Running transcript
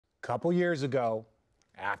couple years ago,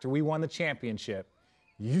 after we won the championship,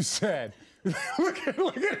 you said, look at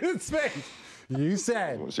his face. You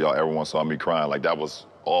said. So y'all, everyone saw me crying. Like, that was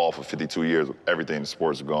all for 52 years, everything in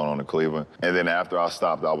sports was going on in Cleveland. And then after I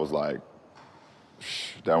stopped, I was like,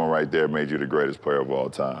 that one right there made you the greatest player of all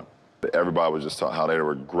time. Everybody was just talking how they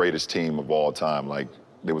were the greatest team of all time. Like,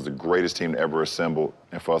 it was the greatest team ever assembled.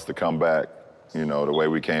 And for us to come back, you know, the way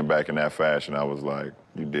we came back in that fashion, I was like,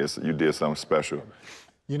 you did something special.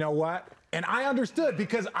 You know what? And I understood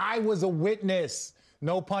because I was a witness.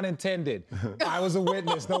 No pun intended. I was a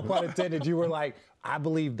witness, no pun intended. You were like, I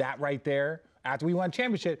believe that right there, after we won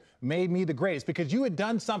championship, made me the greatest because you had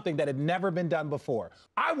done something that had never been done before.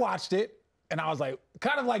 I watched it, and I was like,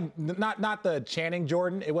 kind of like, not the Channing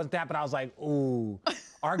Jordan, it wasn't that, but I was like, ooh,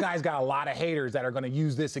 our guy's got a lot of haters that are gonna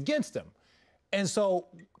use this against him. And so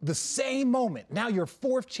the same moment, now your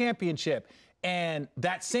fourth championship, and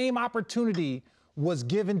that same opportunity was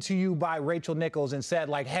given to you by Rachel Nichols and said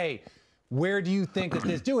like, hey, where do you think that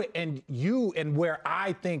this do it? And where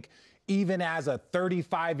I think even as a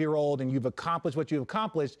 35-year-old and you've accomplished what you've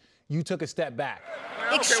accomplished, you took a step back.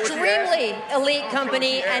 Extremely elite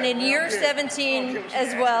company, and in year 17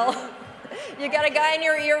 as well. You got a guy in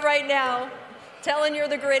your ear right now telling you're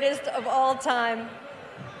the greatest of all time.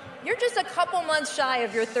 You're just a couple months shy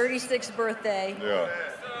of your 36th birthday. Yeah.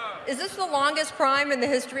 Is this the longest prime in the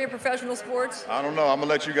history of professional sports? I don't know. I'm going to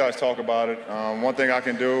let you guys talk about it. One thing I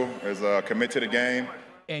can do is commit to the game.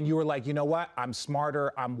 And you were like, you know what? I'm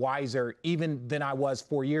smarter, I'm wiser, even than I was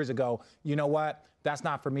 4 years ago. You know what? That's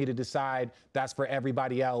not for me to decide. That's for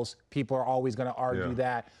everybody else. People are always going to argue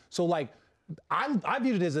that. So, like, I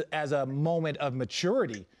viewed it as a moment of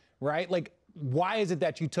maturity, right? Like, why is it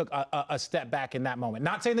that you took a step back in that moment?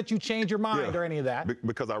 Not saying that you changed your mind or any of that.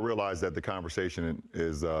 Because I realized that the conversation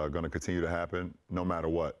is going to continue to happen no matter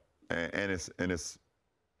what. And it's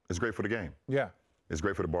great for the game. Yeah. It's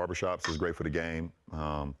great for the barbershops. It's great for the game.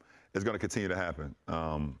 It's going to continue to happen.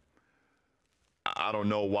 I don't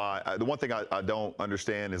know why. The one thing I don't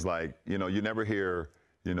understand is, like, you know, you never hear,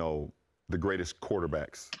 you know, the greatest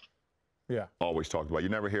quarterbacks always talked about. You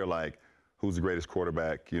never hear, like, who's the greatest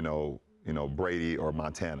quarterback, you know, Brady or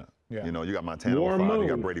Montana. Yeah. You know, you got Montana with 5, you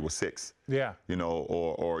got Brady with 6. Yeah. You know,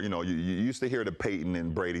 or you know, you used to hear the Peyton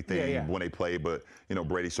and Brady thing when they played, but, you know,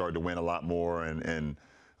 Brady started to win a lot more and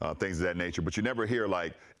things of that nature. But you never hear,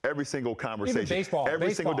 like, every single conversation. Even baseball.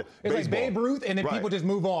 Single day. It's like Babe Ruth, and then people just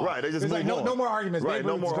move on. Right, they just move like, on. No more arguments. Right, Babe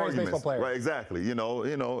no Ruth's more the greatest arguments. baseball player. Right, exactly. You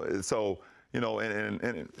know, so, you know,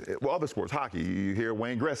 and well, other sports, hockey, you hear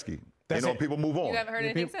Wayne Gretzky. That's you know, people move on. You haven't heard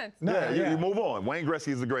anything since. You move on. Wayne Gretzky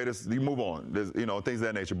is the greatest. You move on. There's, you know, things of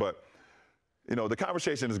that nature. But, you know, the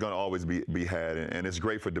conversation is going to always be had, and it's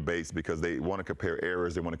great for debates because they want to compare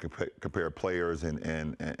errors. They want to compare players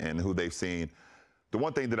and who they've seen. The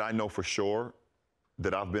one thing that I know for sure,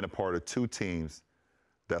 that I've been a part of 2 teams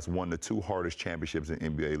that's won the 2 hardest championships in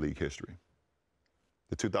NBA league history.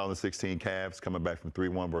 The 2016 Cavs coming back from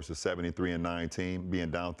 3-1 versus 73-9 team, being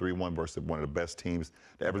down 3-1 versus one of the best teams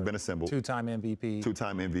that ever been assembled. 2-time MVP.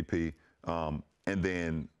 2-time MVP. And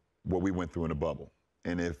then what we went through in the bubble.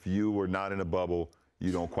 And if you were not in a bubble,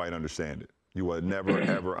 you don't quite understand it. You will never,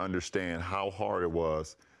 ever understand how hard it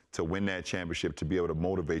was to win that championship, to be able to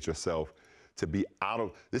motivate yourself, to be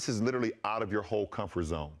this is literally out of your whole comfort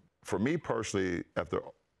zone. For me personally, after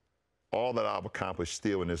all that I've accomplished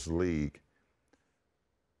still in this league,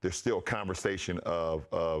 there's still a conversation of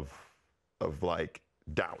like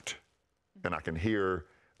doubt. And I can hear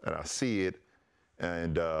and I see it,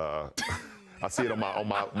 and I see it on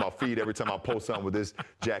my feed every time I post something with this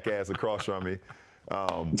jackass across from me.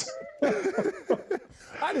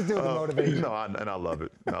 I just do it to motivate you. No, and I love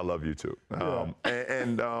it. I love you too.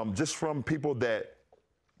 Just from people that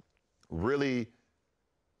really,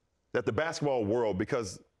 that the basketball world,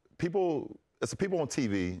 because people, it's the people on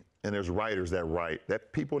TV and there's writers that write,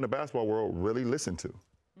 that people in the basketball world really listen to.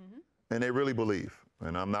 And they really believe.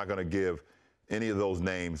 And I'm not going to give any of those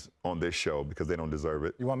names on this show because they don't deserve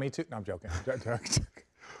it. You want me to? No, I'm joking.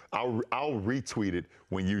 I'll retweet it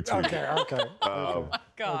when you tweet it. Okay. Oh my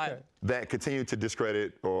God. Okay. That continue to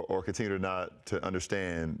discredit or continue to not to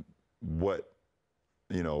understand what,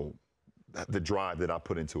 you know, the drive that I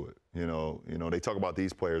put into it. You know, they talk about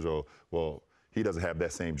these players, well, he doesn't have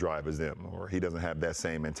that same drive as them, or he doesn't have that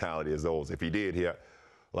same mentality as those. If he did,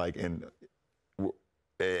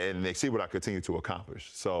 and they see what I continue to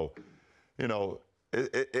accomplish. So, you know,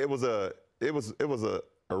 it was a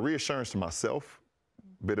reassurance to myself,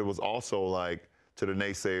 but it was also like to the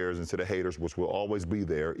naysayers and to the haters, which will always be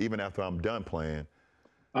there, even after I'm done playing.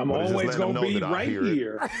 I'm But it's just always letting them going to know be that I right hear it.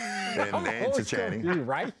 here. And to Channing. Be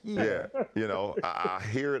right here. Yeah, you know, I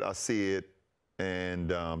hear it, I see it, and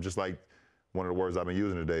just like one of the words I've been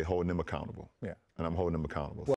using today, holding them accountable. Yeah. And I'm holding them accountable.